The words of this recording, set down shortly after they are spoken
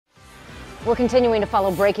We're continuing to follow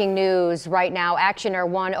breaking news right now. Action Air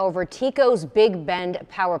 1 over TECO's Big Bend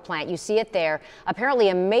power plant. You see it there. Apparently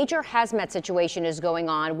a major hazmat situation is going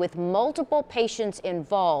on with multiple patients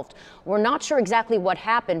involved. We're not sure exactly what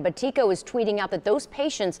happened, but TECO is tweeting out that those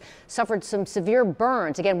patients suffered some severe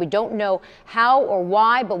burns. Again, we don't know how or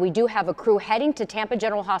why, but we do have a crew heading to Tampa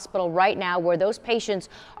General Hospital right now where those patients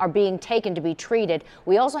are being taken to be treated.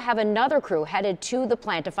 We also have another crew headed to the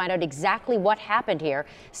plant to find out exactly what happened here.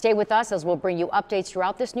 Stay with us as we'll bring you updates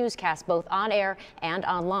throughout this newscast, both on air and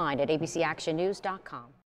online at abcactionnews.com.